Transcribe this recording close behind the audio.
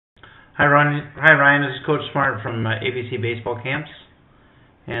Hi Ryan. This is Coach Smart from ABC Baseball Camps,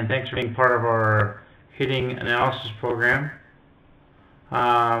 and thanks for being part of our hitting analysis program.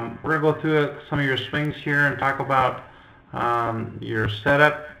 We're going to go through some of your swings here and talk about your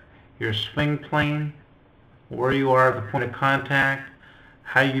setup, your swing plane, where you are at the point of contact,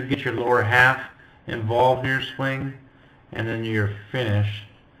 how you get your lower half involved in your swing, and then your finish.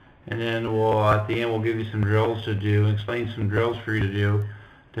 And then at the end we'll give you some drills to do, explain some drills for you to do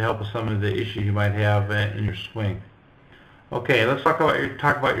to help with some of the issues you might have in your swing. Okay, let's talk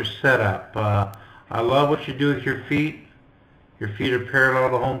about your setup. I love what you do with your feet. Your feet are parallel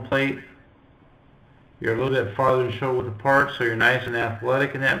to the home plate. You're a little bit farther than shoulder width apart, so you're nice and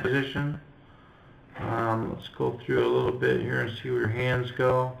athletic in that position. Let's go through a little bit here and see where your hands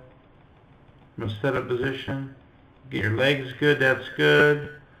go. From a setup position, get your legs good. That's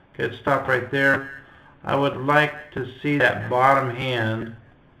good. Okay, stop right there. I would like to see that bottom hand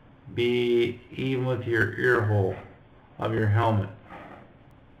be even with your ear hole of your helmet.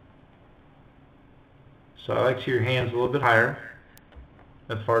 So I like to see your hands a little bit higher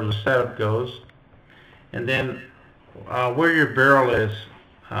as far as the setup goes. And then where your barrel is,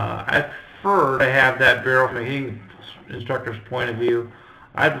 I prefer to have that barrel from a hitting instructor's point of view.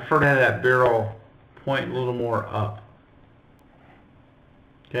 I prefer to have that barrel point a little more up.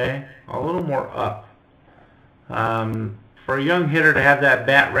 Okay, a little more up. For a young hitter to have that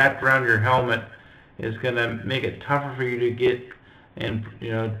bat wrapped around your helmet is going to make it tougher for you to get and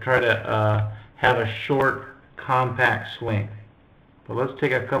try to have a short, compact swing. But let's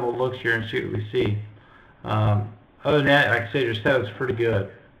take a couple of looks here and see what we see. Other than that, like I said, your setup's pretty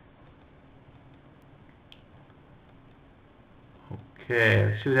good. Okay,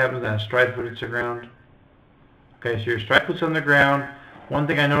 let's see what happens when that strike foot hits the ground. Okay, so your strike foot's on the ground. One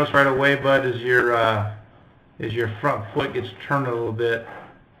thing I noticed right away, bud, is your front foot gets turned a little bit.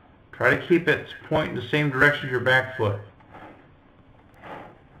 Try to keep it pointing the same direction as your back foot.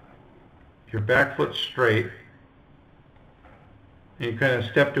 Your back foot's straight, and you kind of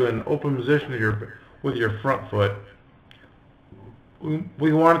step to an open position with your front foot.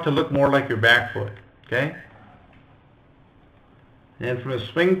 We want it to look more like your back foot, okay? And from a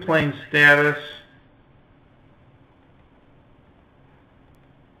swing plane status,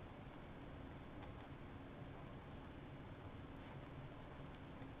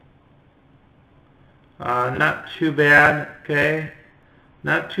 not too bad, okay?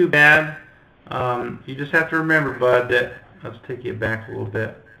 Not too bad. You just have to remember, bud, that, let's take you back a little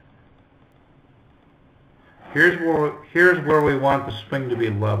bit. Here's where we want the swing to be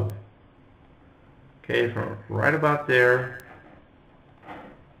level. Okay, from right about there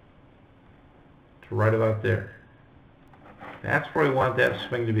to right about there. That's where we want that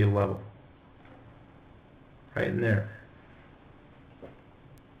swing to be level. Right in there.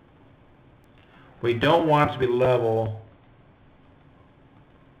 We don't want it to be level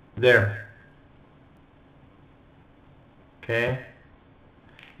there. Okay?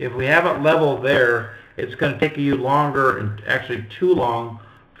 If we have it level there, it's going to take you longer, and actually too long,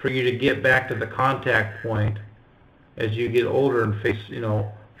 for you to get back to the contact point as you get older and face,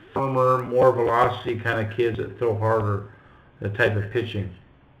 firmer, more velocity kind of kids that throw harder, the type of pitching.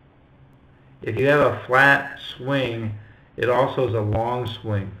 If you have a flat swing, it also is a long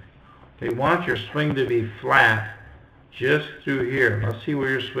swing. You want your swing to be flat just through here. Let's see where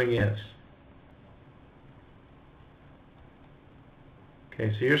your swing is.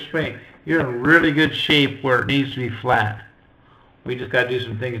 Okay, so your swing, you're in really good shape where it needs to be flat. We just got to do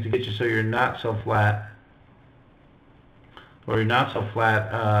some things to get you so you're not so flat, or you're not so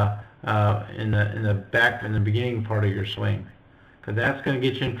flat in the beginning part of your swing, because that's going to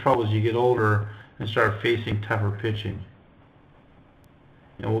get you in trouble as you get older and start facing tougher pitching.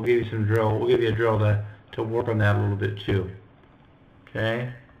 And we'll give you some drill. We'll give you a drill to work on that a little bit too.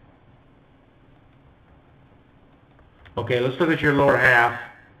 Okay. Okay, let's look at your lower half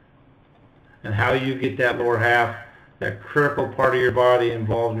and how you get that lower half, that critical part of your body,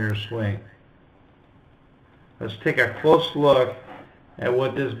 involved in your swing. Let's take a close look at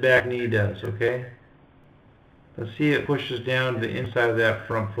what this back knee does, okay? Let's see if it pushes down to the inside of that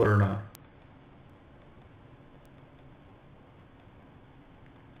front foot or not.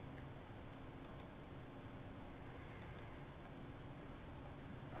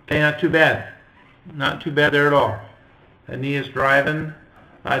 Okay, not too bad. Not too bad there at all. That knee is driving.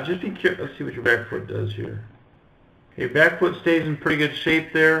 Just be careful. Let's see what your back foot does here. Okay, your back foot stays in pretty good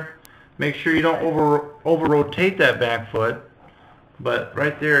shape there. Make sure you don't over rotate that back foot. But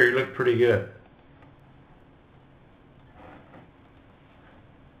right there, you look pretty good.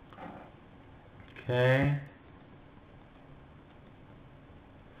 Okay.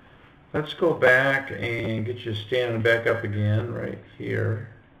 Let's go back and get you standing back up again right here.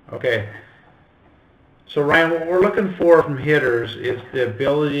 Okay. So Ryan, what we're looking for from hitters is the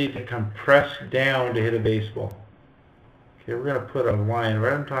ability to compress down to hit a baseball. Okay, we're going to put a line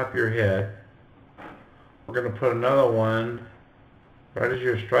right on top of your head. We're going to put another one right as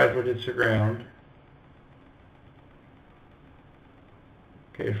your stride foot hits the ground.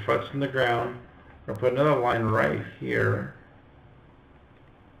 Okay, your foot's in the ground. We're going to put another line right here.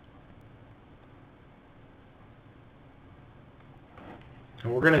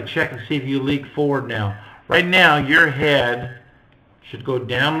 And we're going to check and see if you leak forward now. Right now, your head should go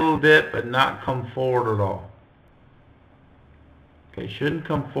down a little bit, but not come forward at all. Okay, shouldn't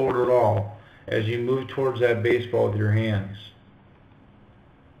come forward at all as you move towards that baseball with your hands.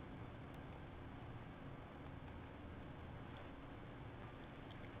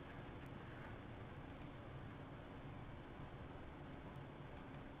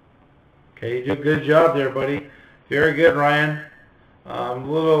 Okay, you did a good job there, buddy. Very good, Ryan.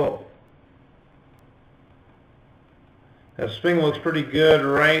 That swing looks pretty good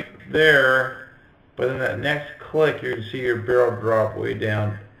right there, but in that next click, you can see your barrel drop way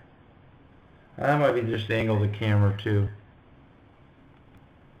down. That might be just the angle of the camera too.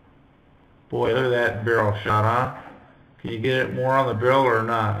 Boy, look at that barrel shot, huh? Can you get it more on the barrel or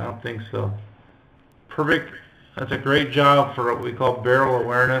not? I don't think so. Perfect. That's a great job for what we call barrel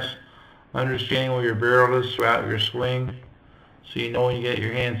awareness, understanding where your barrel is throughout your swing, so you know when you get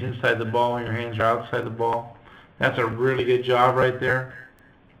your hands inside the ball and your hands are outside the ball. That's a really good job right there.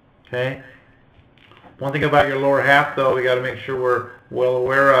 Okay. One thing about your lower half, though, we got to make sure we're well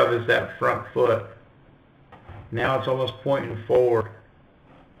aware of is that front foot. Now it's almost pointing forward.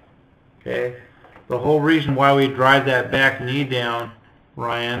 Okay. The whole reason why we drive that back knee down,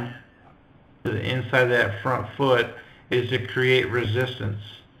 Ryan, to the inside of that front foot is to create resistance.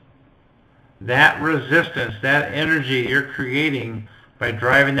 That resistance, that energy you're creating by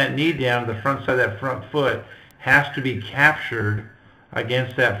driving that knee down to the front side of that front foot has to be captured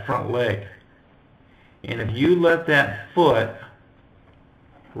against that front leg. And if you let that foot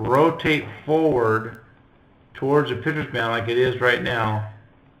rotate forward towards the pitcher's mound like it is right now,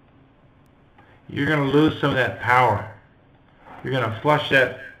 you're going to lose some of that power. You're going to flush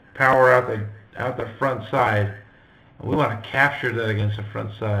that power out the front side. And we want to capture that against the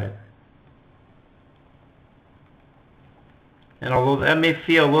front side. And although that may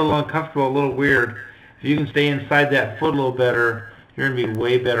feel a little uncomfortable, a little weird, if you can stay inside that foot a little better, you're going to be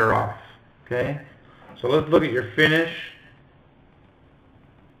way better off. Okay? So let's look at your finish.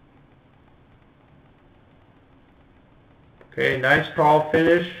 Okay, nice tall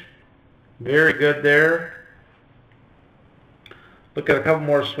finish. Very good there. Look at a couple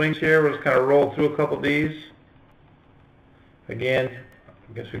more swings here. We'll just kind of roll through a couple of these. Again,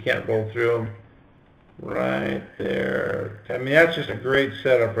 I guess we can't roll through them. Right there. I mean, that's just a great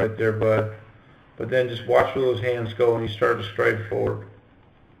setup right there, bud. But then just watch where those hands go when you start to stride forward.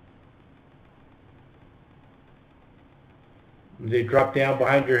 They drop down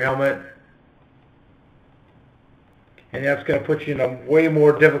behind your helmet. And that's going to put you in a way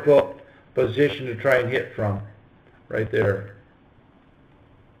more difficult position to try and hit from. Right there.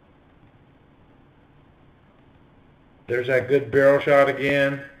 There's that good barrel shot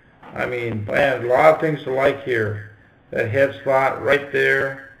again. I mean, man, a lot of things to like here. That head slot right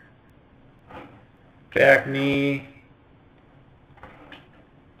there. Back knee.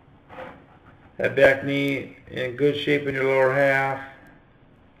 That back knee in good shape in your lower half.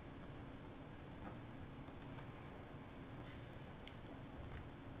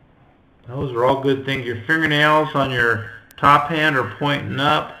 Those are all good things. Your fingernails on your top hand are pointing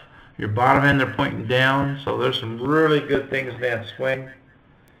up. Your bottom hand, they're pointing down. So there's some really good things in that swing.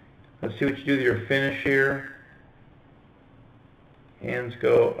 Let's see what you do with your finish here. Hands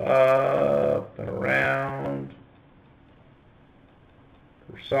go up and around.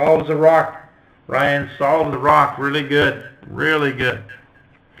 Solid as a rock, Ryan. Solid as a rock. Really good. Really good.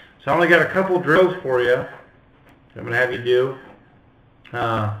 So I only got a couple drills for you. I'm going to have you do.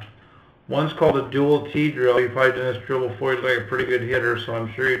 One's called a dual tee drill. You've probably done this drill before. You're like a pretty good hitter, so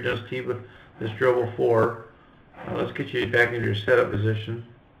I'm sure you've done this drill before. Let's get you back into your setup position.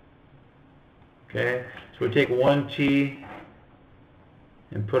 Okay, so we take one tee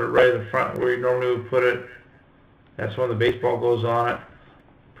and put it right in the front where you normally would put it. That's when the baseball goes on it.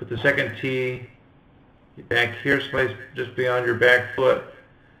 Put the second tee back here, slightly just beyond your back foot,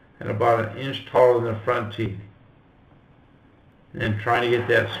 and about an inch taller than the front tee. And then trying to get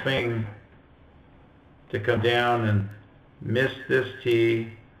that swing to come down and miss this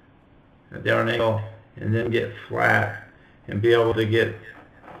tee down an angle, and then get flat and be able to get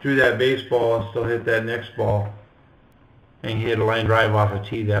through that baseball and still hit that next ball, and hit a line drive off a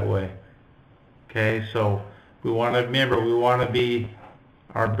tee that way. Okay, so we want to remember, we want to be,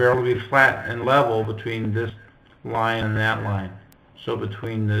 our barrel to be flat and level between this line and that line, so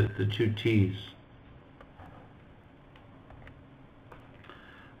between the two tees.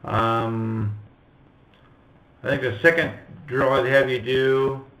 I think the second drill I'd have you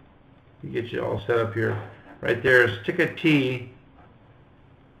do, to get you all set up here, right there, is stick a tee,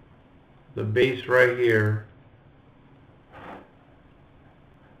 the base right here,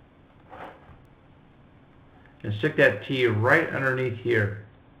 and stick that tee right underneath here,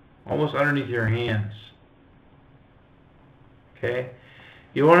 almost underneath your hands. Okay?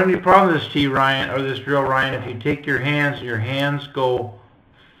 You won't have any problem with this tee, Ryan, or this drill, Ryan, if you take your hands and your hands go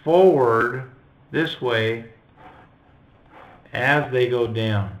forward this way as they go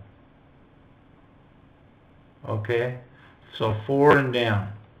down. Okay? So forward and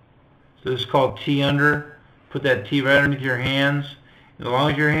down. So this is called tee under. Put that tee right underneath your hands. As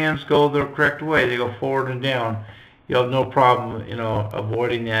long as your hands go the correct way, they go forward and down, you'll have no problem, you know,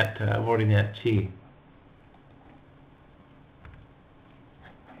 avoiding that tee.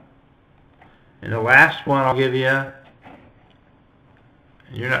 And the last one I'll give you,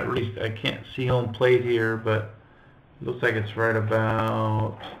 you're not really, I can't see home plate here, but it looks like it's right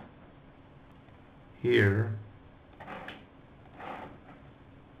about here.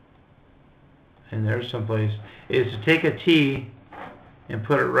 And there's someplace, is to take a tee and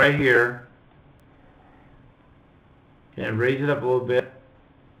put it right here and raise it up a little bit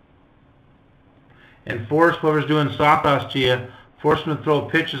and force whoever's doing soft toss to you, force them to throw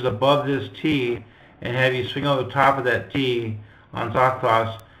pitches above this tee and have you swing over the top of that tee on soft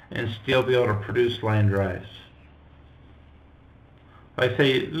toss and still be able to produce line drives. Like I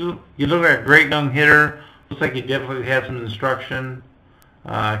say, you look like a great young hitter. Looks like you definitely have some instruction.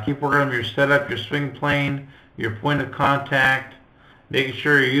 Keep working on your setup, your swing plane, your point of contact, making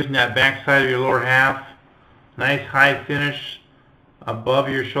sure you're using that backside of your lower half. Nice high finish above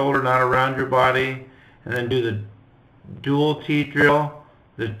your shoulder, not around your body. And then do the dual tee drill,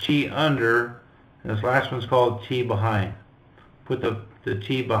 the tee under, and this last one's called tee behind. Put the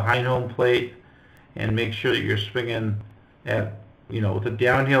tee behind home plate and make sure that you're swinging at, you know, with a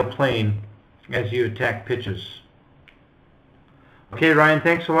downhill plane as you attack pitches. Okay, Ryan,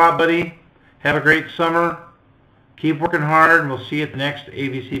 thanks a lot, buddy. Have a great summer. Keep working hard, and we'll see you at the next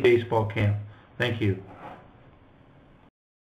ABC baseball camp. Thank you.